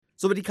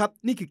สวัสดีครับ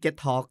นี่คือ Get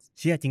Talk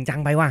เชื่อจริงจัง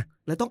ไปว่ะ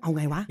แล้วต้องเอาไ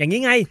งวะอย่างนี้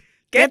ไง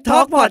Get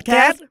Talk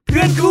Podcast เ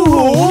พื่อนคู่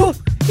หู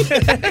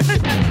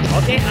โอ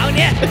เคเอาเ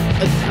นี่ย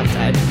ครับใ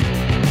ช่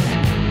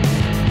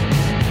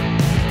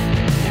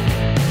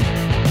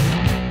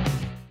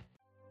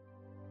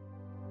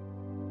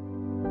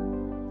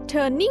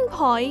Turning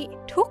Point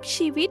ทุก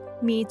ชีวิต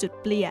มีจุด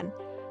เปลี่ยน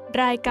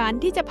รายการ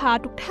ที่จะพา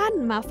ทุกท่าน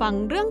มาฟัง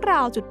เรื่องร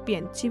าวจุดเปลี่ย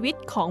นชีวิต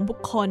ของบุค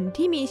คล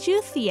ที่มีชื่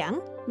อเสียง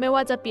ไม่ว่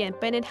าจะเปลี่ยน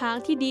ไปในทาง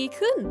ที่ดี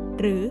ขึ้น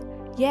หรือ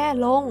แย่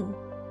ลง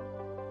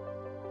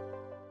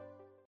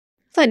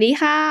สวัสดี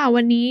ค่ะ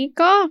วันนี้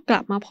ก็ก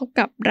ลับมาพบ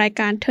กับราย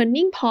การ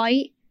Turning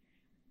Point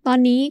ตอน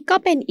นี้ก็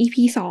เป็น EP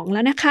 2 แ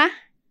ล้วนะคะ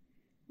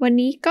วัน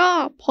นี้ก็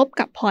พบ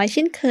กับพลอยเ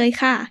ช่นเคย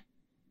ค่ะ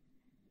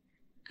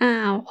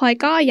พลอย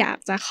ก็อยาก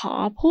จะขอ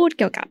พูดเ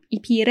กี่ยวกับ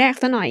EP แรก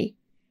ซะหน่อย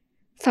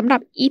สำหรั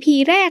บ EP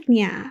แรกเ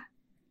นี่ย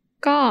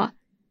ก็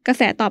กระแ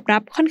สตอบรั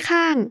บค่อน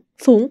ข้าง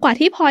สูงกว่า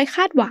ที่พลอยค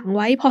าดหวังไ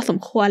ว้พอสม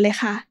ควรเลย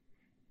ค่ะ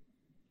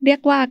เรีย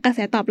กว่ากระแส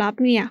ตอบรับ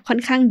เนี่ยค่อน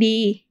ข้างดี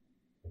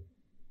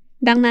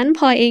ดังนั้นพ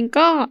ลอยเอง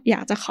ก็อย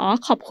ากจะขอ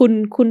ขอบคุณ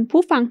คุณ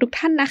ผู้ฟังทุก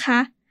ท่านนะคะ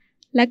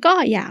และก็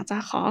อยากจะ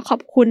ขอขอ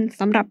บคุณ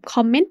สำหรับค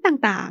อมเมนต์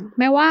ต่างๆ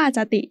ไม่ว่าจ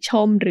ะติช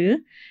มหรือ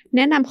แน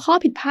ะนำข้อ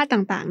ผิดพลาด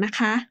ต่างๆนะค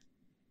ะ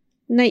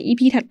ใน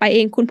EP ถัดไปเอ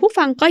งคุณผู้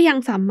ฟังก็ยัง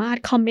สามารถ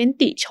คอมเมนต์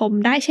ติชม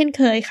ได้เช่นเ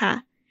คยค่ะ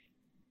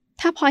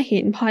ถ้าพลอยเห็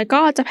นพลอย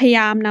ก็จะพยาย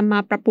ามนำมา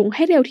ปรับปรุงใ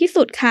ห้เร็วที่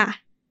สุดค่ะ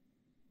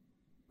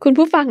คุณ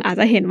ผู้ฟังอาจ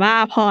จะเห็นว่า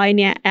พลอย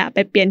เนี่ยแอบไป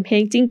เปลี่ยนเพล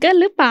งจิงเกิล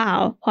หรือเปล่า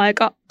พลอย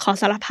ก็ขอ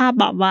สารภาพ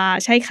บอกว่า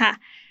ใช่ค่ะ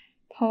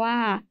เพราะว่า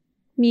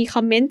มีค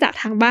อมเมนต์จาก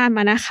ทางบ้านม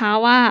านะคะ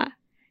ว่า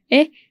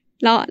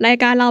ราย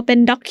การเราเป็น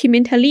ด็อกิเม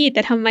นทารีแ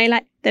ต่ทำ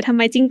ไ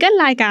มจิงเกิล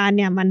รายการเ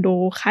นี่ยมันดู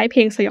คล้ายเพ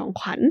ลงสยอง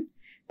ขวัญ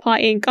พอ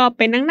เองก็ไ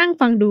ปนั่ง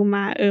ฟังดูม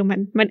า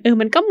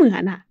มันก็เหมือ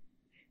นอ่ะ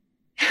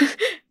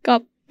ก็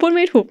พูดไ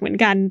ม่ถูกเหมือน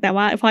กันแต่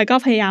ว่าพลอยก็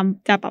พยายาม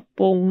จะปรับป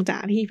รุงจา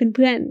กที่เ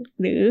พื่อน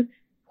ๆหรือ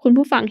คุณ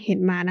ผู้ฟังเห็น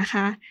มานะค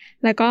ะ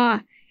แล้วก็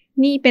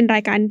นี่เป็นรา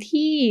ยการ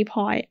ที่พ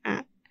ลอย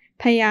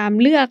พยายาม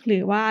เลือกหรื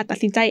อว่าตัด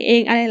สินใจเอ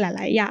งอะไรห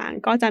ลายๆอย่าง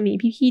ก็จะมี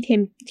พี่ๆ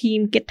ทีม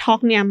Get Talk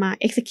เนี่ยมา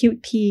execute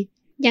ที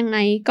ยังไง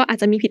ก็อาจ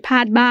จะมีผิดพลา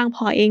ดบ้างพ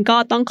ลอยเองก็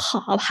ต้องข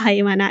ออภัย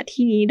มาณ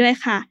ที่นี้ด้วย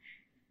ค่ะ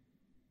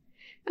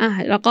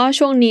แล้วก็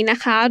ช่วงนี้นะ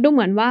คะดูเห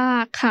มือนว่า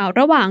ข่าว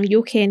ระหว่าง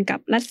ยูเครนกับ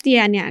รัสเซีย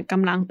เนี่ยก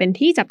ำลังเป็น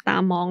ที่จับตา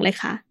มองเลย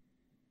ค่ะ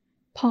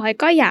พลอย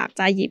ก็อยาก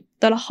จะหยิบ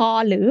ตัวละคร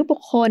หรือบุค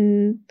คล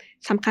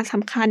ส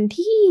ำคัญ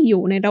ที่อ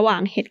ยู่ในระหว่า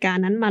งเหตุการ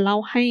ณ์นั้นมาเล่า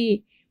ให้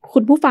คุ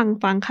ณผู้ฟัง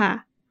ฟังค่ะ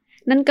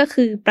นั่นก็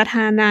คือประธ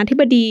านาธิ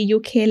บดียู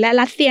เครนและ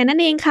รัสเซียนั่น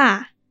เองค่ะ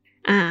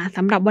ส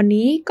ำหรับวัน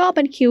นี้ก็เ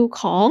ป็นคิว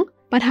ของ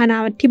ประธานา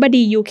ธิบ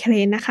ดียูเคร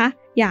นนะคะ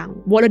อย่าง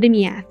โวโลดิเ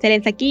มียร์เซเล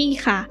นสกี้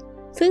ค่ะ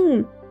ซึ่ง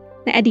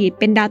ในอดีต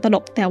เป็นดาวตล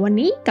กแต่วัน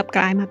นี้กลับก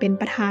ลายมาเป็น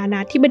ประธานา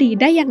ธิบดี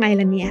ได้ยังไง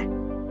ล่ะเนี่ย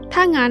ถ้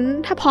างั้น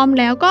ถ้าพร้อม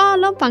แล้วก็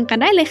เริ่มฟังกัน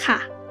ได้เลยค่ะ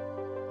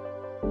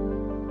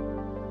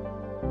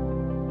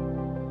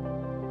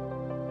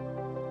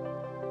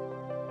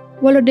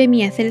โวโลดิเมี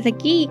ยร์เซเลนส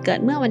กี้เกิด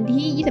เมื่อวัน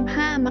ที่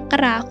 25 มก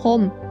ราคม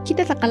ค.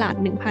ศ.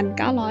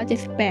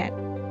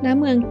 1978 ณ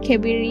เมืองเค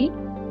วิริ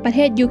ประเท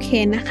ศยูเคร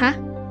นนะคะ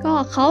ก็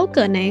เขาเ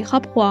กิดในครอ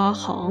บครัว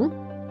ของ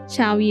ช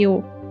าวยิว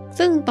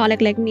ซึ่งตอนเ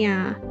ล็กๆเนี่ย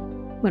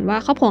เหมือนว่า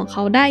ครอบครัวของเข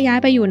าได้ย้าย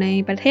ไปอยู่ใน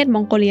ประเทศม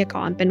องโกเลีย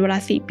ก่อนเป็นเวลา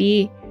 4 ปี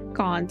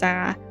ก่อนจะ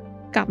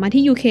กลับมา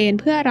ที่ยูเครน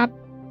เพื่อรับ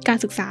การ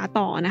ศึกษา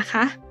ต่อนะค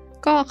ะ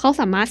ก็เขา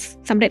สามารถ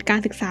สำเร็จการ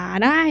ศึกษา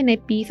ได้ใน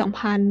ปี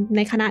 2000 ใน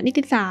คณะนิ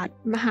ติศาสตร์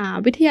มหา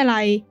วิทยา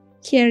ลัย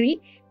เคียริ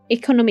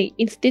Economic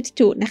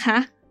Institute นะคะ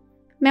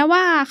แม้ว่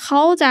าเข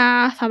าจะ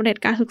สำเร็จ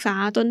การศึกษา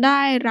จนได้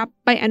รับ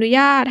ใบอนุญ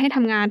าตให้ท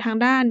ำงานทาง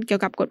ด้านเกี่ย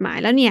วกับกฎหมาย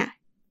แล้วเนี่ย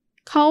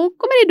เขา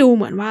ก็ไม่ได้ดูเ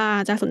หมือนว่า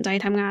จะสนใจ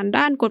ทำงาน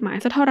ด้านกฎหมาย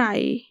สักเท่าไหร่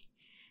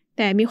แ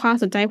ต่มีความ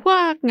สนใจพว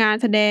กงาน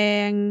แสด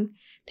ง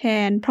แท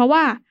นเพราะว่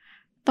า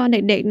ตอนเ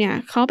ด็กๆเนี่ย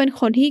เขาเป็น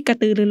คนที่กระ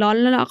ตือรือร้น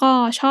แล้วก็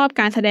ชอบ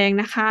การแสดง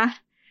นะคะ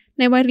ใ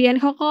นวัยเรียน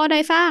เขาก็ได้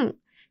สร้าง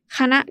ค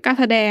ณะการ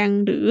แสดง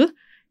หรือ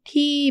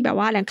ที่แบบ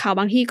ว่าแหล่งข่าว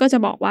บางที่ก็จะ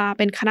บอกว่าเ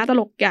ป็นคณะต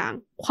ลกอย่าง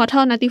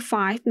Quarter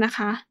 95 นะค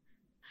ะ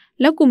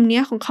แล้วกลุ่มนี้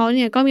ของเขาเ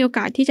นี่ยก็มีโอก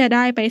าสที่จะไ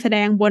ด้ไปแสด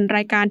งบนร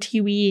ายการที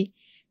วี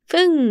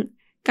ซึ่ง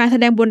การแส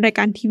ดงบนราย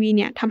การทีวีเ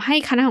นี่ยทำให้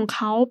คณะของเข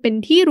าเป็น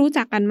ที่รู้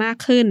จักกันมาก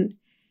ขึ้น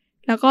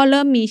แล้วก็เ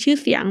ริ่มมีชื่อ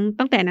เสียง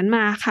ตั้งแต่นั้นม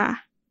าค่ะ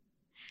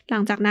หลั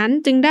งจากนั้น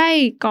จึงได้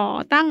ก่อ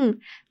ตั้ง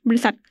บ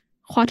ริษัท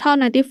Quarter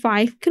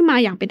 95 ขึ้นมา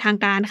อย่างเป็นทาง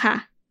การค่ะ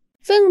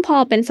ซึ่งพอ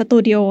เป็นสตู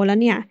ดิโอแล้ว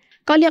เนี่ย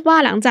ก็เรียกว่า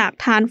หลังจาก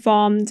ทรานส์ฟอ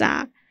ร์มจา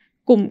ก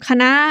กลุ่มค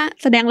ณะ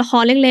แสดงละค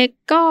รเล็ก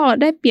ๆก็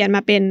ได้เปลี่ยนม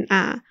าเป็น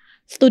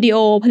สตูดิโอ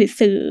ผลิต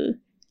สื่อ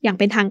อย่าง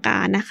เป็นทางกา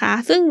รนะคะ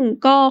ซึ่ง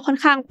ก็ค่อน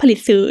ข้างผลิต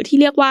สื่อที่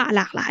เรียกว่าห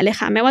ลากหลายเลย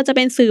ค่ะไม่ว่าจะเ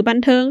ป็นสื่อบัน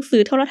เทิงสื่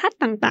อโทรทัศน์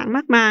ต่างๆม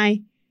ากมาย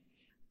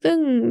ซึ่ง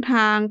ท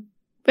าง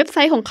เว็บไซ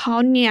ต์ของเขา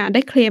เนี่ยไ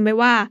ด้เคลมไว้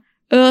ว่า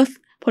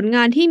ผลง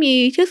านที่มี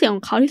ชื่อเสียงข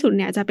องเขาที่สุดเ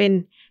นี่ยจะเป็น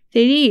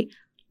ซีรีส์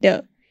The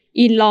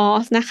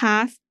In-Laws นะคะ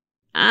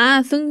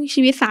ซึ่ง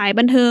ชีวิตสาย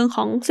บันเทิงข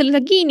องเซเลนส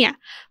กี้เนี่ย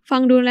ฟั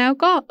งดูแล้ว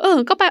ก็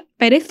ก็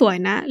ไปได้สวย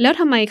นะแล้ว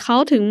ทำไมเขา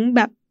ถึงแ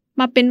บบ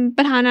มาเป็นป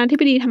ระธานาธิ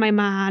บดีทำไม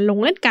มาลง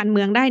เล่นการเ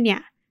มืองได้เนี่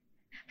ย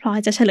พลอย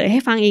จะเฉลยให้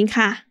ฟังเอง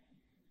ค่ะ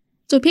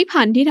จุดพลิก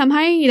ผันที่ทำใ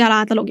ห้ดาร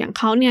าตลกอย่างเ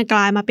ขาเนี่ยกล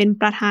ายมาเป็น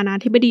ประธานา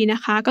ธิบดีน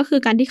ะคะก็คือ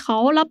การที่เขา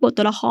รับบท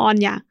ตัวละคร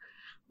อย่าง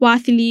วา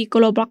ซิลีโก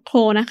โลบล็อกโค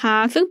นะคะ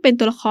ซึ่งเป็น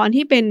ตัวละคร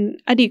ที่เป็น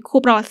อดีตครู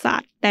ประวัติศาส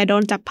ตร์แต่โด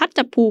นจับพัด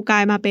จับผูกลา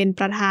ยมาเป็น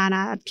ประธาน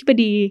าธิบ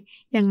ดี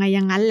ยังไงอ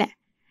ย่างนั้นแหละ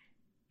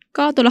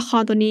ก็ตัวละค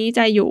รตัวนี้จ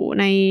ะอยู่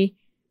ใน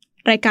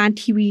รายการ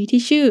ทีวี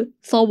ที่ชื่อ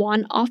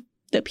Servant of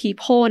the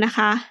People นะค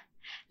ะ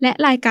และ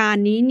รายการ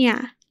นี้เนี่ย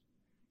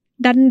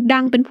ดั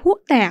งเป็นพลุ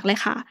แตกเลย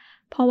ค่ะ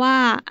เพราะว่า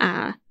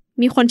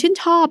มีคนชื่น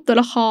ชอบตัว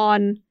ละคร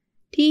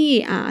ที่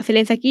เซเล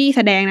นสกี้แ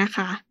สดงนะค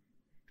ะ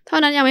เท่า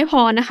นั้นยังไม่พ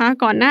อนะคะ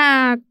ก่อ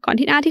น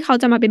ที่เขา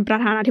จะมาเป็นประ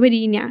ธานาธิบ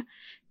ดีเนี่ย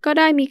ก็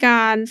ได้มีก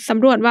ารส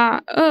ำรวจว่า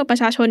ประ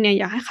ชาชนเนี่ย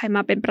อยากให้ใครม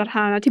าเป็นประธ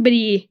านาธิบ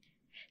ดี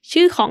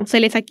ชื่อของเซ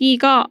เลนสกี้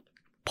ก็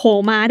โผล่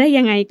มาได้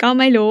ยังไงก็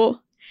ไม่รู้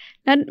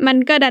แล้วมัน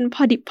ก็ดัน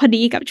พอ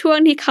ดีกับช่วง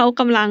ที่เขา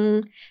กำลัง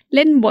เ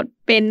ล่นบท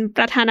เป็นป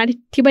ระธานา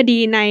ธิบดี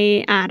ใน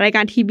รายก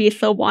ารทีวี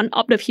Servant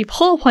of the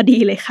People พอดี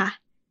เลยค่ะ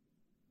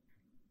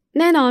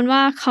แน่นอนว่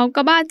าเขา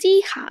ก็บ้าจี้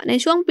ค่ะใน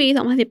ช่วงปี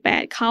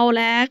 2018 เขาแ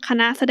ละค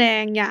ณะแสด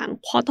งอย่าง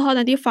Portal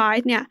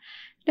 25 เนี่ย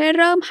ได้เ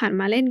ริ่มหัน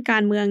มาเล่นกา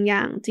รเมืองอ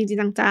ย่างจริง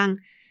ๆจัง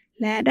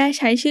ๆและได้ใ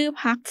ช้ชื่อ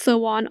พรรค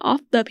Servant of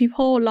the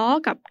People ล้อ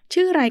กับ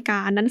ชื่อรายกา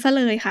รนั้นซะ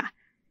เลยค่ะ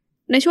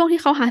ในช่วงที่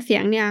เขาหาเสีย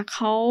งเนี่ยเข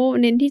า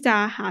เน้นที่จะ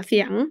หาเสี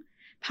ยง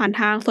ผ่าน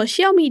ทางโซเ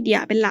ชียลมีเดีย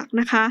เป็นหลัก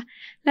นะคะ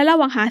และระห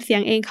ว่างหาเสีย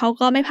งเองเขา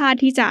ก็ไม่พลาด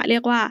ที่จะเรี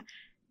ยกว่า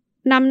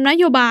นำน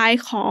โยบาย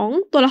ของ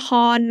ตัวละค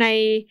รใน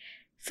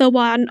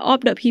Servant of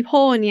the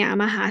People เนี่ย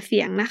มาหาเสี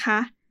ยงนะคะ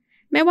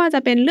ไม่ว่าจะ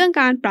เป็นเรื่อง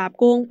การปราบ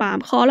โกงปราบ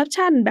คอร์รัป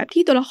ชันแบบ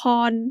ที่ตัวละค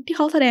รที่เ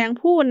ขาแสดง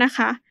พูดนะค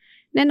ะ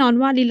แน่นอน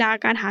ว่าลีลา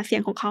การหาเสีย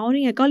งของเขาเ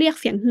นี่ยก็เรียก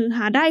เสียงฮือฮ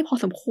าได้พอ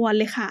สมควร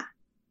เลยค่ะ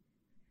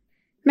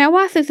แม้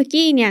ว่าเซนส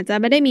กี้เนี่ยจะ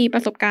ไม่ได้มีปร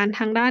ะสบการณ์ท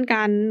างด้านก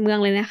ารเมือง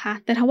เลยนะคะ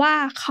แต่ทว่า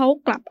เขา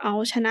กลับเอา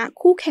ชนะ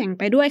คู่แข่งไ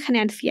ปด้วยคะแน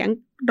นเสียง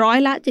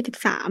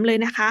73%เลย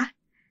นะคะ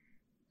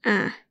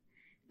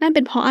นั่นเ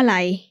ป็นเพราะอะไร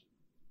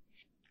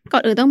ก่อ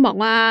นอื่นต้องบอก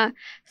ว่า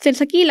เซน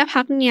สกี้และพร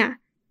รคเนี่ย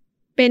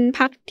เป็นพ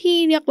รรคที่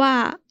เรียกว่า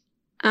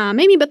ไ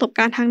ม่มีประสบก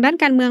ารณ์ทางด้าน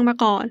การเมืองมา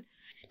ก่อน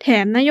แถ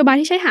มนโยบาย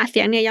ที่ใช้หาเสี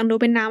ยงเนี่ยยังดู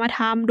เป็นนามธ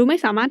รรมดูไม่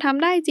สามารถท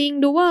ำได้จริง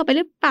ดูเวอร์ไปห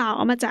รือเปล่าเ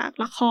อามาจาก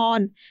ละคร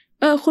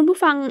คุณผู้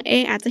ฟังเอ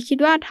งอาจจะคิด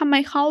ว่าทำไม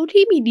เขา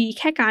ที่มีดีแ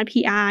ค่การ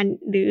PR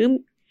หรือ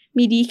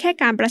มีดีแค่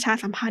การประชา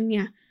สัมพันธ์เ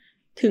นี่ย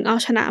ถึงเอา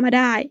ชนะมาไ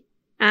ด้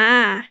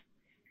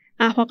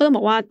เพราะก็ต้องบ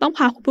อกว่าต้องพ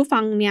าคุณผู้ฟั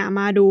งเนี่ย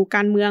มาดูก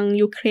ารเมือง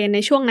ยูเครนใน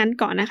ช่วงนั้น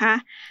ก่อนนะคะ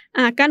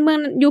การเมือง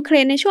ยูเคร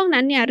นในช่วง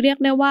นั้นเนี่ยเรียก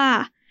ได้ว่า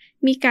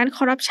มีการค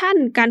อร์รัปชัน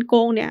การโก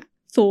งเนี่ย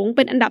สูงเ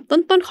ป็นอันดับ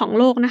ต้นๆของ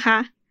โลกนะคะ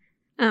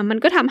มัน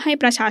ก็ทำให้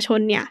ประชาชน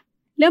เนี่ย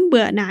เริ่มเ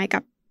บื่อหน่ายกั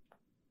บ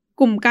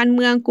กลุ่มการเ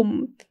มืองก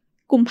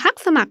ลุ่มพรรค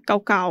สมัคร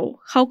เก่า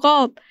ๆเขาก็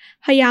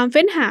พยายามเ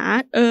ฟ้นหา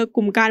ก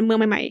ลุ่มการเมือง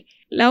ใหม่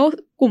ๆแล้ว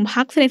กลุ่มพร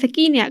รคเซเลนส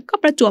กี้เนี่ยก็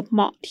ประจวบเห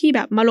มาะที่แบ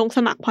บมาลงส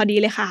มัครพอดี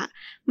เลยค่ะ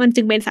มัน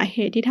จึงเป็นสาเห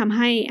ตุที่ทำใ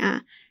ห้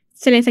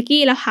เซเลนส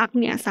กี้และพรรค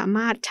เนี่ยสาม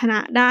ารถชนะ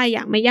ได้อ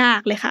ย่างไม่ยา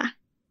กเลยค่ะ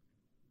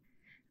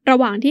ระ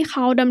หว่างที่เข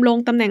าดำรง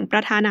ตำแหน่งปร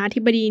ะธานาธิ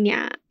บดีเนี่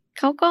ย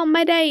เขาก็ไ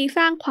ม่ได้ส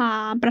ร้างควา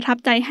มประทับ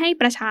ใจให้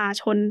ประชา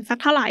ชนสัก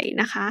เท่าไหร่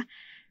นะคะ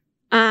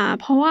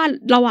เพราะว่า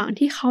ระหว่าง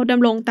ที่เขาด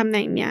ำรงตำแห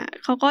น่งเนี่ย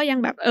เขาก็ยัง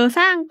แบบส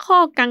ร้างข้อ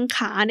กังข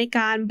าในก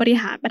ารบริ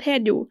หารประเทศ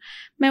อยู่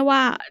ไม่ว่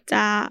าจ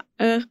ะ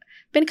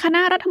เป็นคณ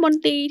ะรัฐมน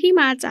ตรีที่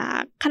มาจาก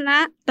คณะ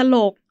ตล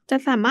กจะ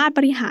สามารถบ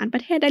ริหารปร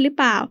ะเทศได้หรือเ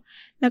ปล่า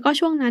แล้วก็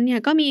ช่วงนั้นเนี่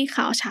ยก็มี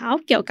ข่าวเช้า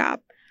เกี่ยวกับ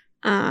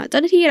เจ้า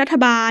หน้าที่รัฐ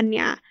บาลเ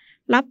นี่ย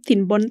รับสิน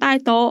บนใต้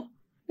โต๊ะ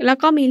แล้ว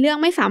ก็มีเรื่อง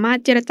ไม่สามารถ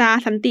เจรจา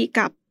สันติ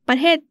กับประ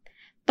เทศ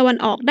ตะวัน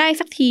ออกได้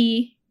สักที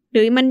ห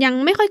รือมันยัง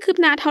ไม่ค่อยคืบ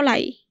หน้าเท่าไหร่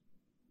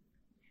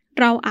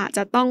เราอาจจ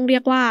ะต้องเรี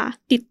ยกว่า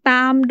ติดต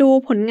ามดู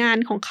ผลงาน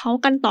ของเขา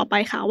กันต่อไป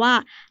ค่ะว่า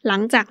หลั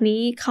งจาก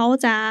นี้เขา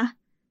จะ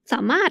ส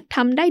ามารถท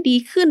ำได้ดี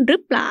ขึ้นหรื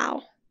อเปล่า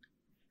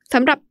ส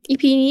ำหรับ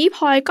EP นี้พ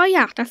ลอยก็อ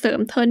ยากจะเสริม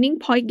turning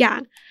point อย่า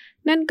ง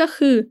นั่นก็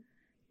คือ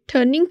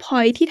turning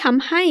point ที่ท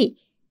ำให้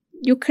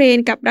ยูเครน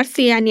กับรัสเ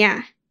ซียเนี่ย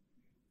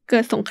เกิ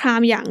ดสงคราม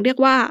อย่างเรียก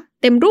ว่า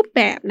เต็มรูปแ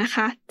บบนะค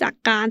ะจาก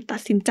การตัด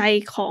สินใจ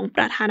ของป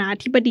ระธานา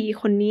ธิบดี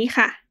คนนี้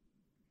ค่ะ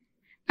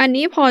อัน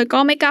นี้พลอยก็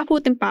ไม่กล้าพูด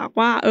เต็มปาก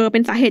ว่าเป็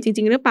นสาเหตุจ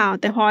ริงๆหรือเปล่า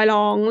แต่พลอยล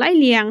องไล่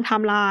เรียงไท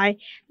ม์ไลน์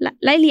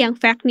ไล่เรียง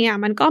แฟกต์เนี่ย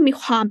มันก็มี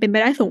ความเป็นไป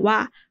ได้สูงว่า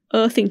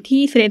สิ่ง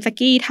ที่เซเลนส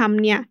กี้ท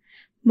ำเนี่ย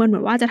เหมื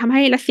อนว่าจะทำใ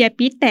ห้รัสเซีย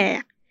ปี๊ดแต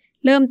ก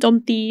เริ่มโจม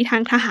ตีทา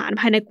งทหาร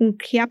ภายในกรุง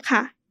เคียฟค่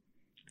ะ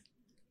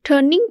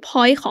turning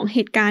point ของเห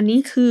ตุการณ์นี้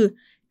คือ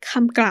ค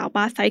ำกล่าวป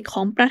ราศรัยข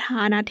องประธ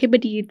านาธิบ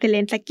ดีเซเล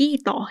นสกี้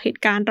ต่อเห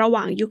ตุการณ์ระห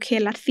ว่างยูเคร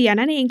นรัสเซีย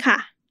นั่นเองค่ะ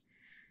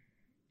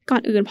ก่อ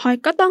นอื่นพลอย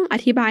ก็ต้องอ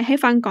ธิบายให้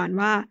ฟังก่อน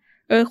ว่า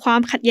ควา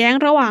มขัดแย้ง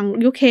ระหว่าง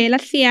ยูเครนรั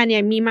สเซียเนี่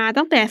ยมีมา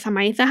ตั้งแต่ส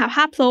มัยสหภ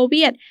าพโซเ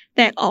วียตแ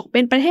ตกออกเป็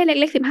นประเทศเ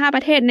ล็กๆ15ป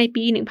ระเทศใน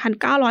ปี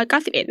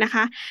 1991 นะค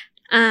ะ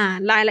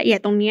รายละเอียด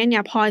ตรงนี้เนี่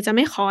ยพลอยจะไ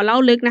ม่ขอเล่า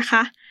ลึกนะค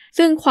ะ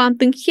ซึ่งความ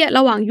ตึงเครียดร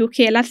ะหว่างยูเค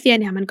รนรัสเซีย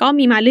เนี่ยมันก็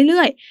มีมาเ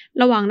รื่อย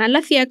ๆระหว่างนั้น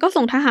รัสเซียก็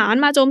ส่งทหาร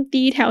มาโจม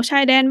ตีแถวชา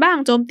ยแดนบ้าง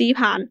โจมตี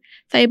ผ่าน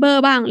ไซเบอ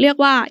ร์บ้างเรียก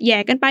ว่าแย่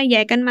กันไปแ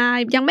ย่กันมา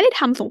ยังไม่ได้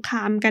ทำสงคร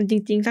ามกันจ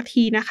ริงๆสัก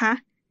ทีนะคะ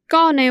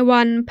ก็ใน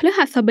วันพฤ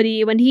หัสบดี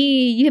วัน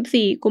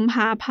ที่24กุมภ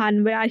าพัน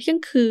ธ์เวลาเที่ยง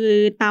คื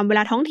นตามเวล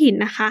าท้องถิ่น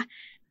นะคะ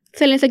เซ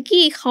เลนส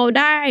กี้เขา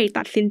ได้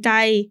ตัดสินใจ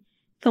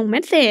ส่งเม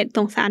สเสจ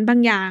ส่งสารบาง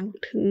อย่าง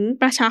ถึง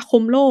ประชาค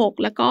มโลก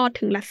แล้วก็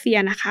ถึงรัสเซีย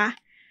นะคะ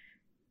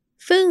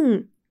ซึ่ง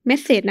เมส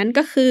เสจนั้น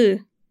ก็คือ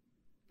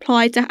พลอ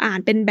ยจะอ่าน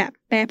เป็นแบบ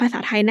แปลภาษา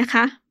ไทยนะค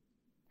ะ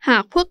หา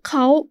กพวกเข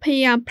าพย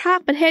ายามพราก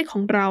ประเทศขอ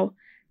งเรา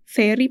เส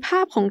รีภา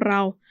พของเร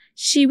า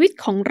ชีวิต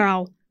ของเรา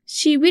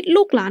ชีวิต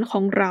ลูกหลานข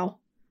องเรา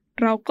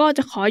เราก็จ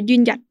ะขอยื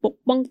นหยัดปก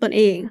ป้องตนเ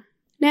อง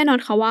แน่นอน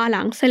ค่ะว่าห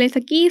ลังเซเลนส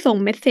กี้ส่ง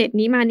เมสเสจ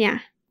นี้มาเนี่ย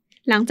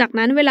หลังจาก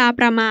นั้นเวลา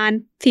ประมาณ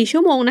4 ชั่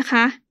วโมงนะค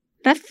ะ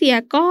รัสเซีย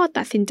ก็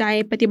ตัดสินใจ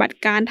ปฏิบัติ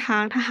การทา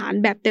งทหาร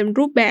แบบเต็ม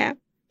รูปแบบ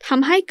ท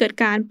ำให้เกิด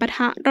การปะท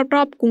ะร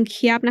อบๆกรุงเ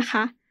คียฟนะค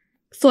ะ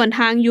ส่วนท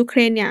างยูเคร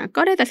นเนี่ย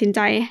ก็ได้ตัดสินใจ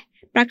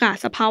ประกาศ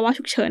สภาวะ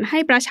ฉุกเฉินให้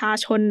ประชา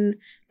ชน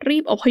รี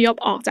บอพยพ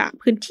ออกจาก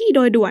พื้นที่โด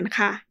ยด่วน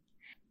ค่ะ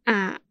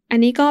อัน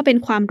นี้ก็เป็น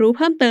ความรู้เ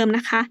พิ่มเติมน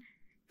ะคะ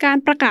การ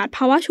ประกาศภ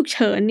าวะฉุกเ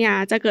ฉินเนี่ย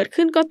จะเกิด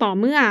ขึ้นก็ต่อ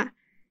เมื่อ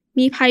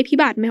มีภัยพิ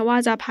บัติไม่ว่า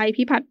จะภัย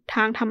พิบัติท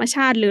างธรรมช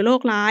าติหรือโร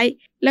คร้าย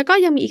แล้วก็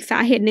ยังมีอีกสา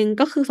เหตุหนึ่ง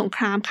ก็คือสงค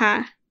รามค่ะ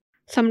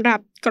สำหรับ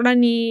กร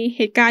ณีเห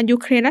ตุการณ์ยู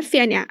เครนรัสเซี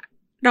ยเนี่ย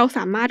เราส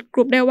ามารถก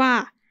รุ๊ปได้ว่า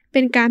เ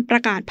ป็นการปร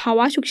ะกาศภาว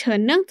ะฉุกเฉิน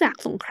เนื่องจาก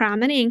สงคราม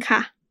นั่นเองค่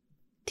ะ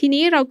ที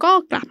นี้เราก็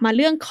กลับมาเ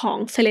รื่องของ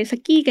เซเลนส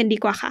กี้กันดี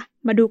กว่าค่ะ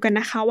มาดูกัน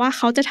นะคะว่าเ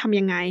ขาจะทำ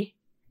ยังไง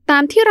ตา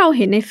มที่เราเ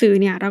ห็นในสื่อ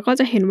เนี่ยเราก็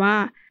จะเห็นว่า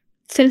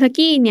เซเลนส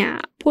กี้เนี่ย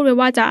พูดไว้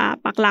ว่าจะ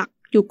ปักหลัก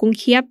อยู่กรุง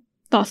เคียฟ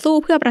ต่อสู้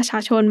เพื่อประชา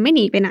ชนไม่ห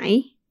นีไปไหน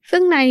ซึ่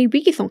งในวิ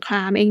กฤตสงคร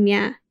ามเองเนี่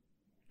ย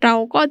เรา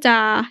ก็จะ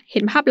เห็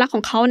นภาพลักษณ์ข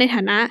องเขาในฐ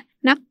านะ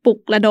นักปลุก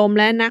ระดม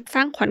และนักส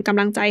ร้างขวัญกำ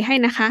ลังใจให้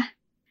นะคะ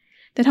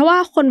แต่ถ้าว่า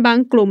คนบาง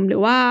กลุ่มหรื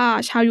อว่า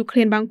ชาวยูเคร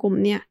นบางกลุ่ม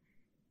เนี่ย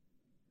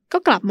ก็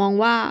กลับมอง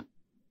ว่า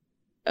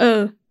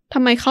ท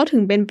ำไมเขาถึ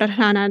งเป็นประธ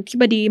านาธิ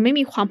บดีไม่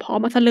มีความพร้อม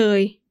มาซะเล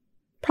ย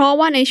เพราะ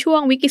ว่าในช่ว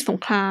งวิกฤตสง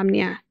ครามเ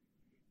นี่ย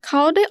เข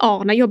าได้ออก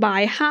นโยบา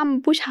ยห้าม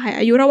ผู้ชาย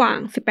อายุระหว่าง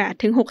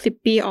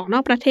 18-60 ปีออกน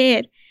อกประเทศ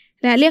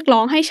และเรียกร้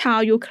องให้ชาว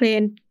ยูเคร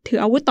นถือ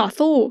อาวุธต่อ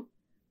สู้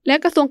และ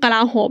กระทรวงกล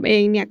าโหมเอ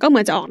งเนี่ยก็เหมื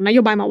อนจะออกนโย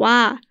บายมาว่า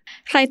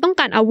ใครต้อง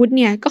การอาวุธ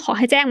เนี่ยก็ขอใ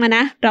ห้แจ้งมาน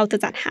ะเราจะ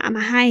จัดหาม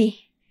าให้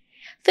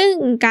ซึ่ง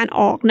การ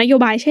ออกนโย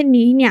บายเช่น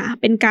นี้เนี่ย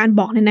เป็นการ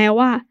บอกในแนว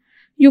ว่า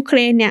ยูเคร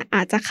นเนี่ยอ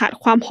าจจะขาด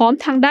ความพร้อม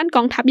ทางด้านก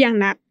องทัพอย่าง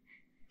หนัก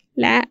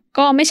และ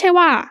ก็ไม่ใช่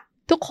ว่า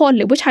ทุกคนห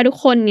รือผู้ชายทุก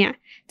คนเนี่ย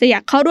จะอยา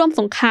กเข้าร่วม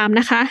สงคราม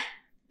นะคะ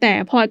แต่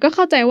พลอยก็เ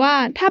ข้าใจว่า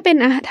ถ้าเป็น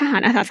ทหา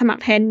รอาสาสมัค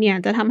รแทนเนี่ย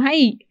จะทำให้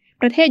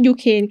ประเทศยู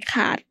เครนข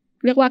าด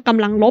เรียกว่าก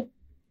ำลังรบ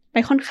ไป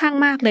ค่อนข้าง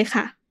มากเลย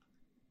ค่ะ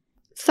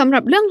สำหรั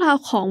บเรื่องราว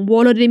ของโว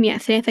โลดิเมีย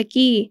ร์ เซเลนส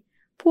กี้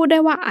พูดได้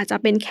ว่าอาจจะ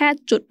เป็นแค่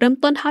จุดเริ่ม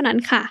ต้นเท่านั้น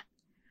ค่ะ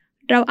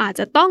เราอาจ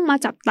จะต้องมา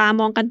จับตา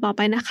มองกันต่อไ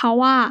ปนะคะ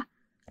ว่า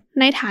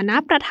ในฐานะ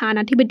ประธาน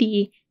าธิบดี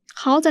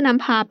เขาจะน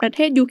ำพาประเท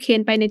ศยูเครน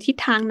ไปในทิศ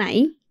ทางไหน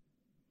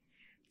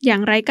อย่า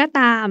งไรก็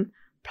ตาม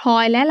พลอ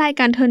ยและราย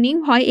การ Turning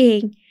Point เอ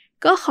ง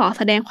ก็ขอแ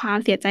สดงความ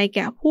เสียใจแ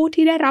ก่ผู้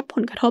ที่ได้รับผ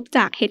ลกระทบจ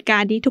ากเหตุกา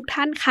รณ์นี้ทุก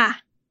ท่านค่ะ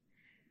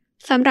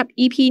สำหรับ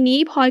EP นี้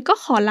พลอยก็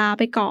ขอลา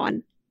ไปก่อน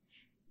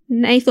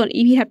ในส่วน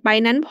EP ถัดไป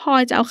นั้นพลอ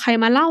ยจะเอาใคร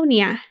มาเล่าเ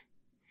นี่ย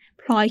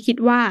พลอยคิด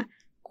ว่า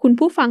คุณ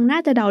ผู้ฟังน่า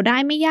จะเดาได้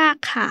ไม่ยาก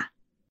ค่ะ